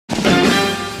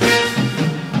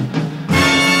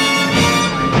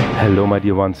Hello my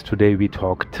dear ones, today we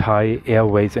talk Thai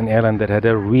Airways, an airline that had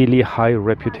a really high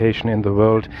reputation in the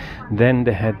world. Then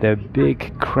they had their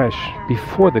big crash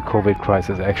before the COVID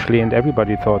crisis actually, and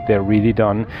everybody thought they're really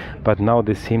done, but now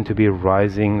they seem to be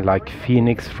rising like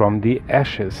phoenix from the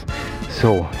ashes.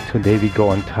 So today we go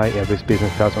on Thai Airways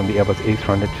business class on the Airbus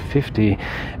A350,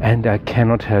 and I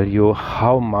cannot tell you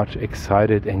how much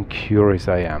excited and curious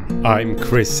I am. I'm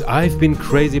Chris. I've been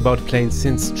crazy about planes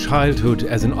since childhood.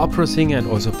 As an opera singer and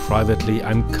also privately,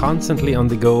 I'm constantly on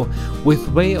the go with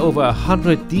way over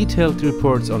 100 detailed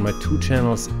reports on my two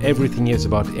channels. Everything here is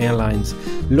about airlines,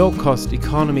 low cost,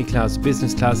 economy class,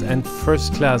 business class and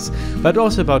first class, but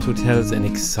also about hotels and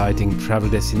exciting travel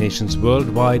destinations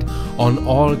worldwide on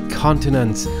all continents,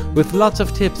 with lots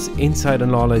of tips, insider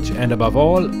knowledge and above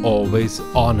all, always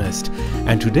honest.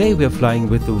 And today we are flying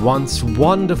with the once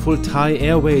wonderful Thai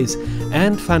Airways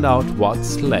and find out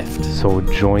what's left. So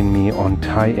join me on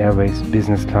Thai Airways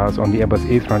business class on the Airbus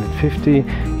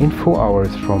A350 in 4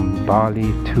 hours from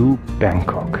Bali to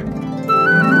Bangkok.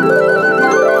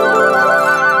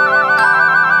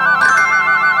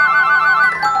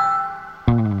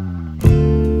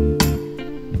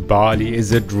 Bali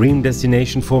is a dream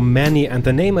destination for many, and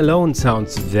the name alone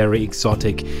sounds very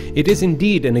exotic. It is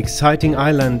indeed an exciting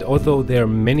island, although there are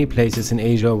many places in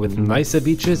Asia with nicer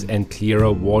beaches and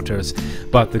clearer waters.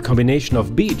 But the combination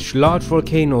of beach, large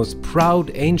volcanoes,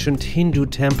 proud ancient Hindu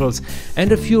temples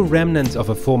and a few remnants of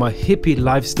a former hippie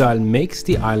lifestyle makes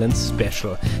the island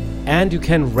special. And you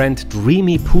can rent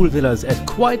dreamy pool villas at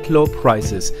quite low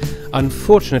prices.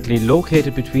 Unfortunately,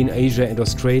 located between Asia and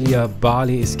Australia,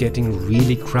 Bali is getting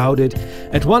really crowded.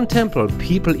 At one temple,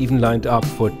 people even lined up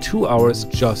for 2 hours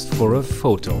just for a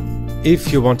photo.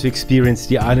 If you want to experience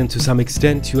the island to some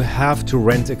extent, you have to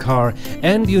rent a car,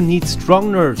 and you need strong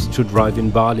nerves to drive in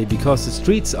Bali because the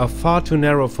streets are far too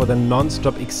narrow for the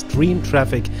non-stop extreme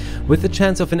traffic with the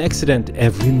chance of an accident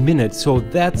every minute, so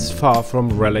that's far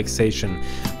from relaxation.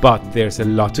 But there's a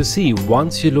lot to see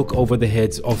once you look over the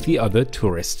heads of the other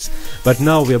tourists. But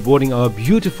now we are boarding our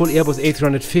beautiful Airbus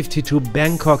A350 to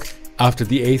Bangkok. After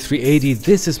the A380,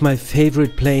 this is my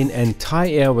favorite plane, and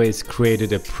Thai Airways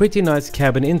created a pretty nice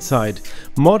cabin inside,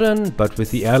 modern but with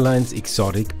the airline's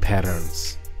exotic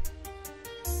patterns.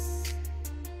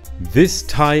 This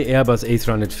Thai Airbus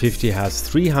A350 has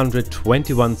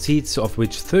 321 seats, of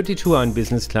which 32 are in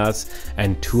business class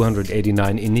and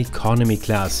 289 in economy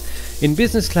class. In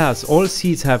business class, all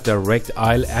seats have direct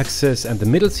aisle access, and the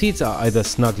middle seats are either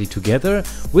snugly together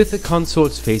with the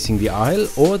consoles facing the aisle,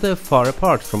 or they're far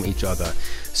apart from each other.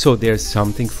 So there's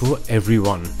something for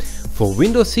everyone. For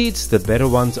window seats, the better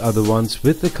ones are the ones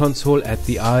with the console at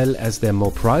the aisle, as they're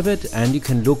more private and you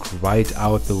can look right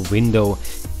out the window.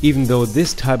 Even though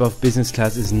this type of business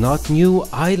class is not new,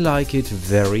 I like it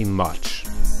very much.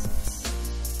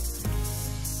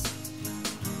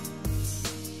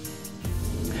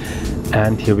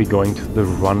 And here we're going to the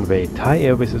runway. Thai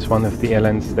Airways is one of the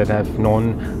airlines that I've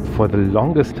known for the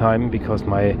longest time because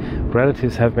my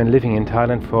relatives have been living in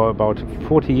Thailand for about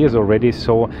 40 years already,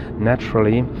 so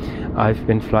naturally I've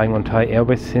been flying on Thai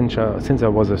Airways since I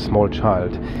was a small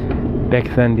child. Back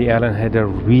then the airline had a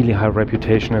really high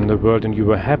reputation in the world, and you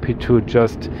were happy to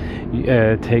just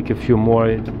take a few more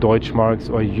Deutschmarks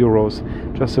or Euros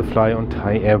just to fly on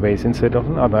Thai Airways instead of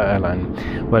another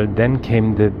airline. Well, then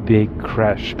came the big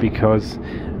crash because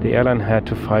the airline had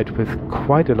to fight with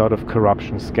quite a lot of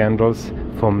corruption scandals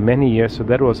for many years, so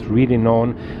that was really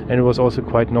known. And it was also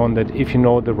quite known that if you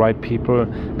know the right people,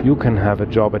 you can have a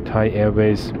job at Thai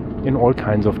Airways in all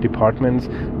kinds of departments,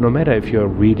 no matter if you're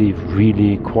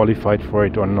really qualified for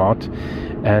it or not,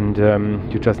 and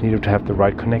you just needed to have the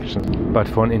right connections. But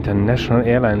for an international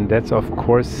airline, that's of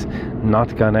course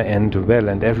not gonna end well,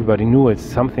 and everybody knew it's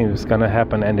something was gonna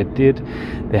happen, and it did.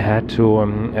 They had to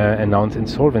announce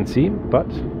insolvency, but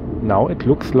now it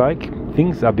looks like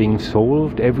things are being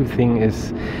solved, everything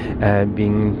is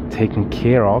being taken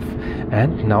care of,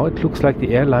 and now it looks like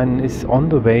the airline is on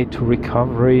the way to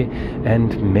recovery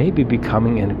and maybe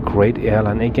becoming a great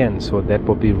airline again. So that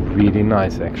would be really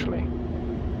nice actually.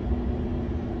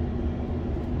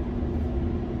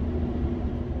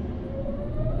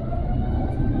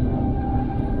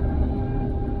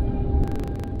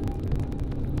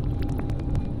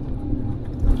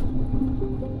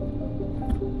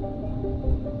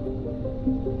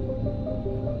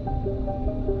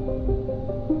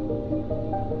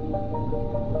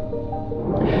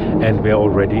 and we're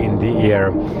already in the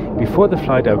air. Before the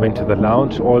flight I went to the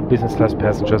lounge. All business class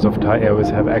passengers of Thai Airways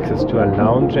have access to a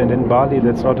lounge, and in Bali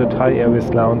that's not a Thai Airways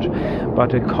lounge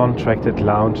but a contracted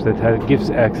lounge that gives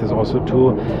access also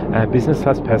to business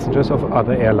class passengers of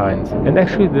other airlines. And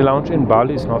actually the lounge in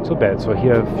Bali is not so bad, so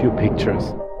here are a few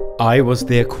pictures. I was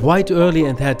there quite early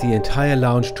and had the entire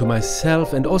lounge to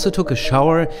myself and also took a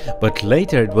shower, but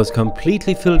later it was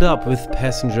completely filled up with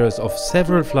passengers of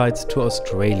several flights to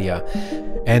Australia.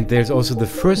 And there's also the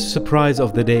first surprise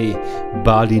of the day,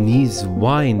 Balinese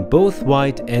wine, both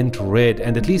white and red,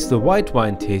 and at least the white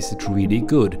wine tasted really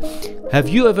good. Have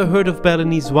you ever heard of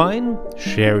Balinese wine?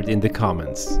 Share it in the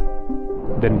comments.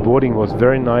 Then boarding was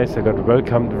very nice. I got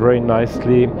welcomed very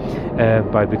nicely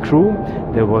by the crew.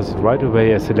 There was right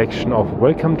away a selection of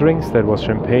welcome drinks. That was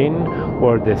champagne,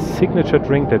 or the signature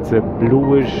drink, that's a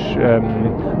bluish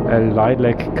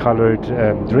lilac colored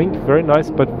drink. Very nice,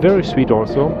 but very sweet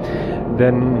also.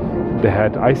 Then they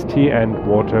had iced tea and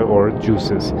water or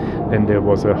juices. Then there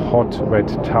was a hot red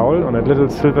towel on a little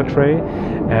silver tray,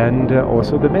 and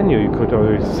also the menu. You could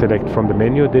always select from the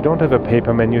menu. They don't have a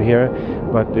paper menu here,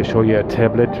 but they show you a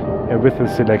tablet with a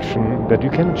selection that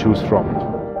you can choose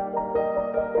from.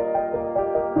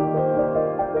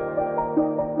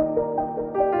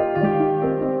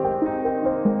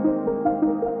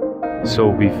 So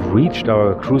we've reached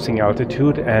our cruising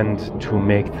altitude, and to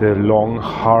make the long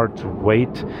hard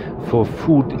wait for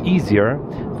food easier,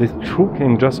 the crew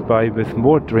came just by with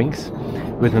more drinks,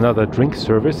 with another drink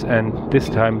service, and this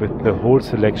time with the whole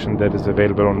selection that is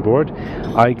available on board.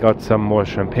 I got some more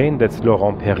champagne, that's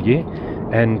Laurent Perrier,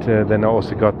 and then I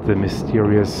also got the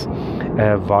mysterious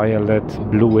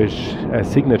violet bluish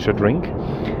signature drink.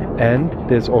 And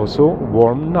there's also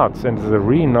warm nuts, and there's a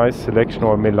really nice selection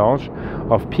or melange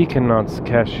of pecan nuts,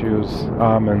 cashews,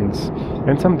 almonds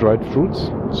and some dried fruits.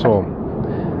 So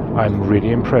I'm really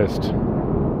impressed.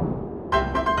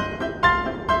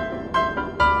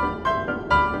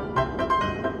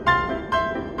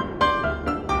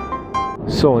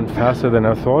 So, and faster than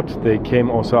I thought, they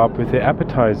came also up with the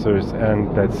appetizers,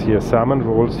 and that's here salmon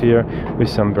rolls here with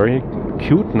some very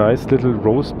cute, nice little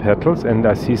rose petals, and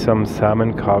I see some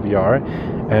salmon caviar,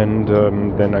 and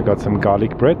then I got some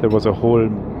garlic bread. There was a whole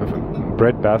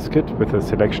bread basket with a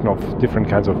selection of different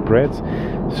kinds of breads.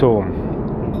 So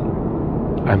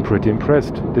I'm pretty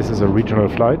impressed. This is a regional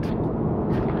flight.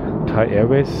 Thai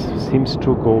Airways seems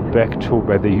to go back to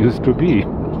where they used to be.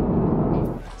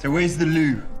 So where's the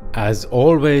loo? As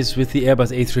always with the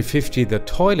Airbus A350, the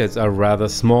toilets are rather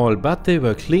small, but they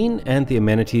were clean, and the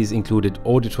amenities included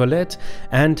eau de toilette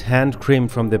and hand cream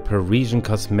from the Parisian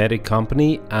cosmetic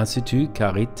company Institut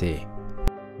Charité.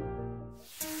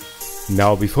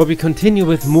 Now, before we continue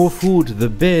with more food, the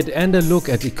bed and a look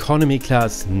at economy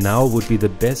class, now would be the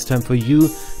best time for you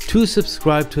to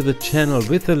subscribe to the channel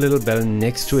with the little bell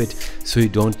next to it so you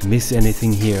don't miss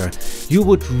anything here. You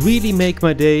would really make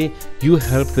my day. You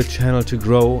help the channel to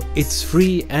grow. It's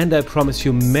free, and I promise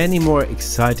you many more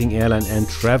exciting airline and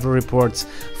travel reports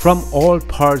from all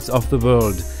parts of the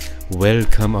world.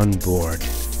 Welcome on board.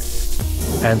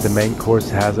 And the main course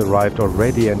has arrived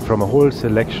already, and from a whole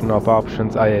selection of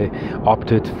options I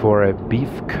opted for a beef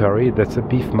curry. That's a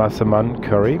beef massaman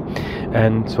curry,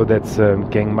 and so that's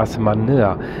gang massaman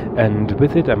nea, and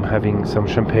with it I'm having some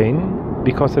champagne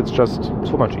because it's just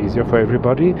so much easier for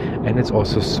everybody, and it's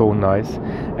also so nice.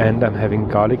 And I'm having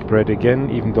garlic bread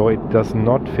again, even though it does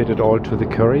not fit at all to the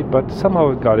curry, but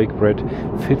somehow garlic bread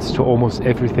fits to almost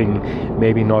everything.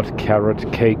 Maybe not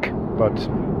carrot cake, but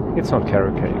it's not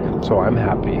carrot cake, so I'm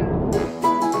happy.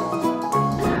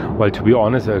 Well, to be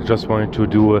honest, I just wanted to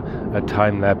do a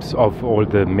time lapse of all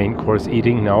the main course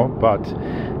eating now, but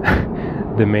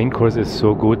the main course is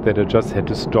so good that I just had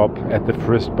to stop at the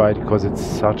first bite because it's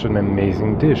such an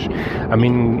amazing dish. I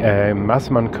mean,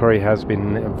 massaman curry has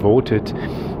been voted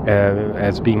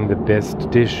as being the best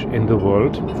dish in the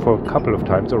world for a couple of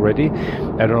times already.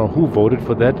 I don't know who voted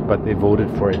for that, but they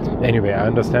voted for it. Anyway, I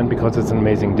understand because it's an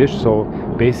amazing dish, so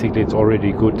basically it's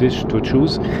already a good dish to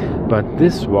choose. But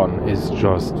this one is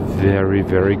just very,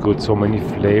 very good. So many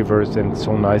flavors and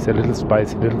so nice, a little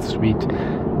spicy, a little sweet.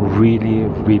 Really,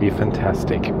 really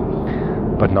fantastic.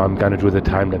 But now I'm gonna do the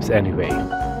time lapse anyway.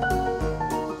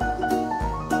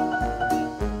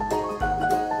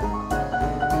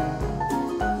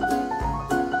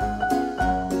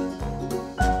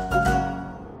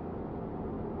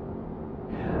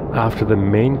 After the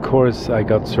main course I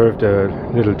got served a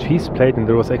little cheese plate, and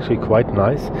that was actually quite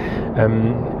nice.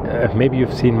 Maybe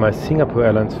you've seen my Singapore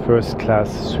Airlines first class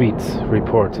suites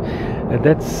report.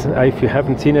 That's, if you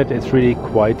haven't seen it, it's really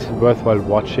quite worthwhile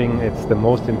watching. It's the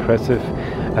most impressive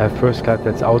first class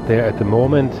that's out there at the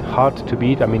moment. Hard to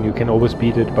beat. I mean, you can always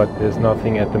beat it, but there's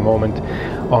nothing at the moment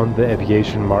on the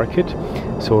aviation market.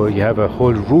 So you have a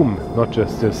whole room, not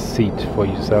just a seat for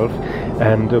yourself.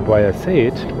 And why I say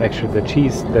it, actually the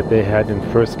cheese that they had in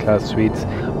first class suites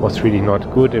was really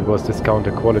not good. It was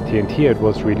discounter quality, and here it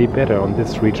was really better on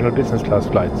this regional business class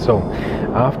flight. So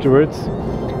afterwards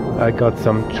I got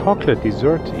some chocolate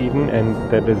dessert even, and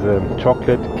that is a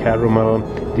chocolate caramel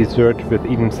dessert with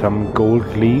even some gold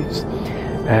leaves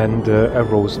and a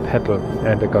rose petal,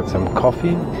 and I got some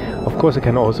coffee. Of course I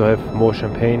can also have more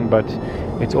champagne, but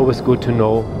it's always good to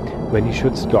know when you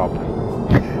should stop.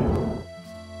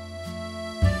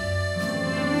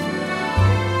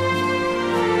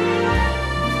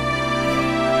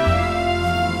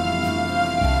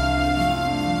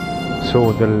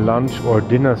 So the lunch or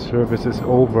dinner service is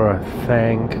over,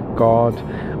 thank God.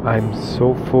 I'm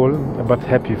so full, but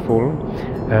happy full.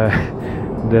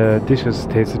 The dishes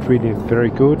tasted really very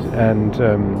good, and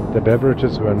the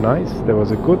beverages were nice. There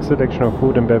was a good selection of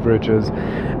food and beverages,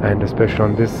 and especially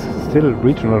on this still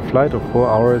regional flight of 4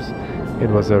 hours, it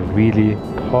was a really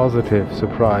positive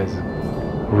surprise.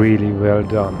 Really well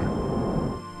done.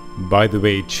 By the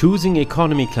way, choosing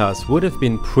economy class would have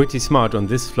been pretty smart on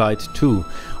this flight too.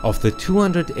 Of the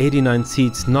 289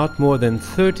 seats, not more than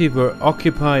 30 were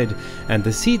occupied, and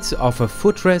the seats offer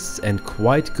footrests and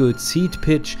quite good seat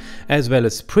pitch, as well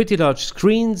as pretty large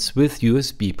screens with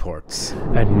USB ports.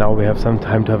 And now we have some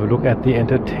time to have a look at the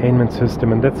entertainment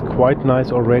system, and that's quite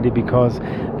nice already because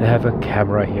they have a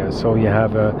camera here. So you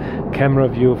have a camera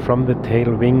view from the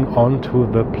tail wing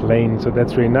onto the plane, so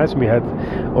that's really nice. We had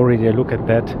already a look at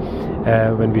that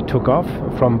when we took off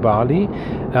from Bali.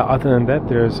 Other than that,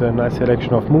 there's a nice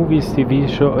selection of movies,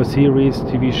 series,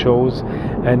 TV shows,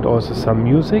 and also some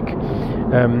music.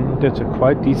 That's a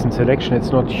quite decent selection.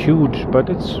 It's not huge, but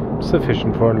it's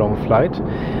sufficient for a long flight.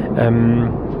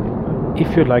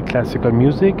 If you like classical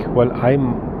music, well, I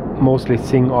mostly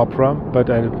sing opera, but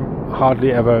I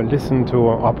hardly ever listen to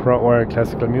opera or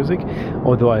classical music,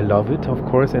 although I love it, of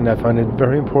course, and I find it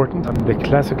very important. The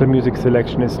classical music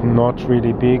selection is not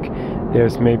really big.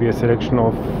 There's maybe a selection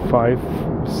of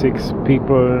 5-6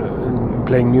 people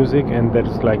playing music, and that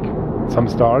is like some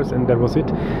stars, and that was it.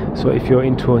 So if you're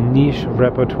into a niche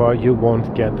repertoire, you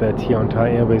won't get that here on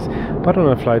Thai Airways, but on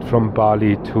a flight from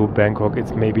Bali to Bangkok,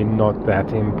 it's maybe not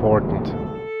that important.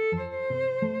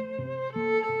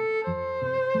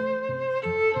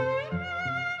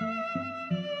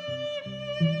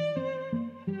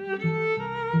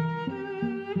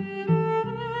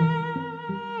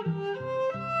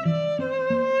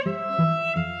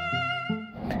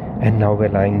 And now we're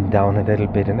lying down a little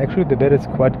bit, and actually the bed is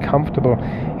quite comfortable.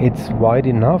 It's wide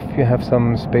enough. You have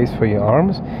some space for your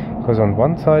arms, because on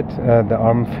one side the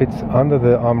arm fits under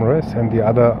the armrest and the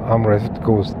other armrest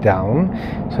goes down,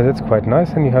 so that's quite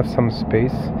nice. And you have some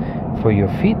space for your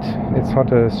feet. It's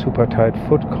not a super tight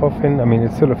foot coffin. I mean,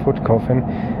 it's still a foot coffin,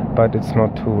 but it's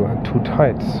not too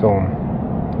tight, so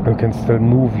you can still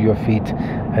move your feet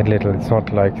a little. It's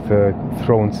not like the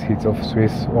throne seats of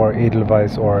Swiss or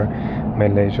Edelweiss or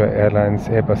Malaysia Airlines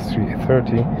Airbus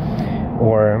A350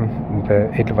 or the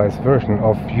Edelweiss version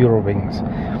of Eurowings,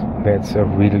 where it's a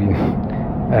really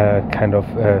kind of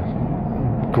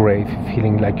grave,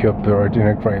 feeling like you're a bird in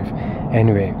a grave.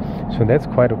 Anyway, so that's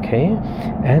quite okay.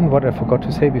 And what I forgot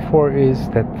to say before is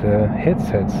that the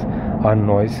headsets are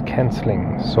noise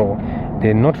cancelling, so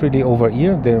they're not really over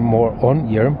ear, they're more on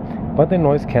ear, but they're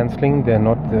noise cancelling. They're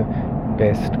not the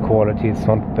best quality. It's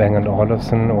not Bang &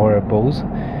 Olufsen or a Bose,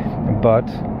 but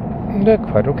they're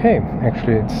quite okay.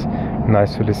 Actually, it's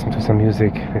nice to listen to some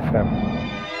music with them.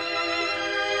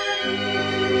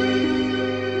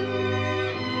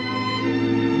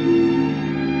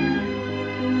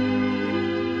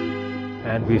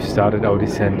 And we've started our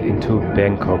descent into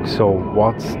Bangkok. So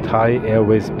what's Thai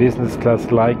Airways business class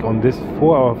like on this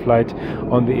 4-hour flight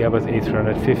on the Airbus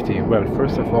A350? Well,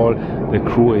 first of all, the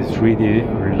crew is really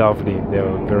lovely.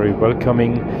 They're very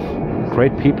welcoming,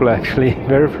 great people actually,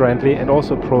 very friendly and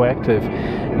also proactive.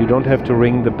 You don't have to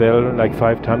ring the bell like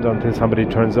 5 times until somebody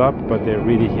turns up, but they're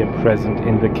really here present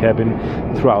in the cabin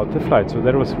throughout the flight. So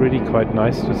that was really quite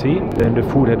nice to see. Then the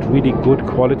food had really good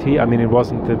quality. I mean, it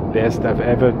wasn't the best I've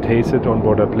ever tasted on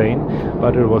board a plane,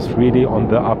 but it was really on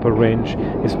the upper range,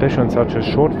 especially on such a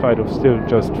short flight of still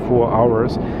just 4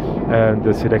 hours. And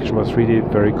the selection was really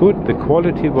very good. The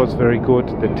quality was very good.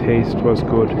 The taste was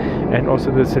good. And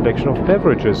also the selection of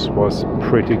beverages was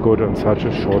pretty good on such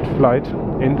a short flight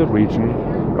in the region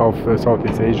of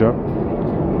Southeast Asia.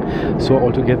 So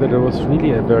altogether, that was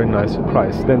really a very nice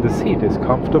surprise. Then the seat is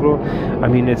comfortable. I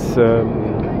mean, it's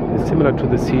similar to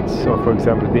the seats of, for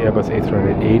example, the Airbus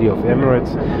A380 of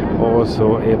Emirates, or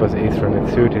also Airbus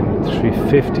A330 and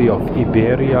 350 of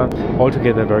Iberia.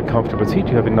 Altogether, a very comfortable seat.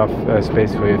 You have enough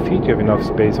space for your feet, you have enough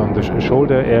space on the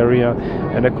shoulder area,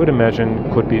 and I could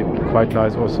imagine could be quite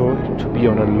nice also to be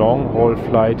on a long haul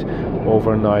flight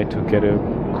overnight to get a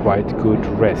quite good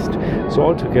rest. So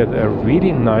altogether, a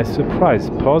really nice surprise,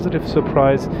 positive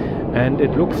surprise, and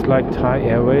it looks like Thai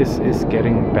Airways is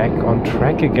getting back on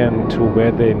track again to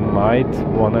where they might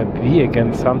want to be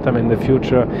again sometime in the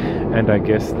future, and I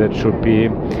guess that should be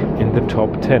in the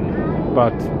top 10.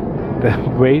 But the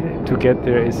way to get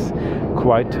there is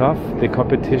quite tough. The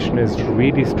competition is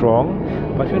really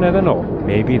strong, but you never know,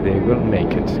 maybe they will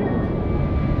make it.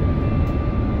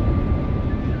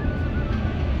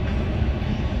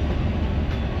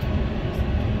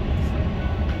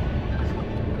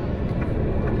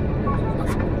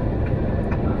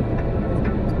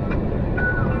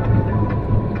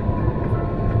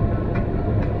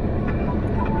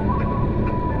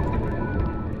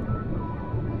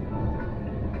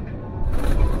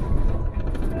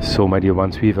 So my dear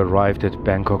ones, we've arrived at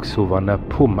Bangkok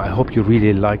Suvarnabhumi. I hope you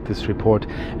really like this report,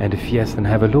 and if yes, then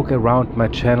have a look around my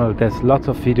channel. There's lots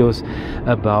of videos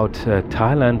about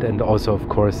Thailand and also of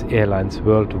course airlines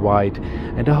worldwide,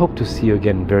 and I hope to see you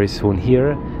again very soon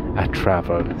here at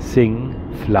Travel, Sing,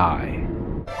 Fly.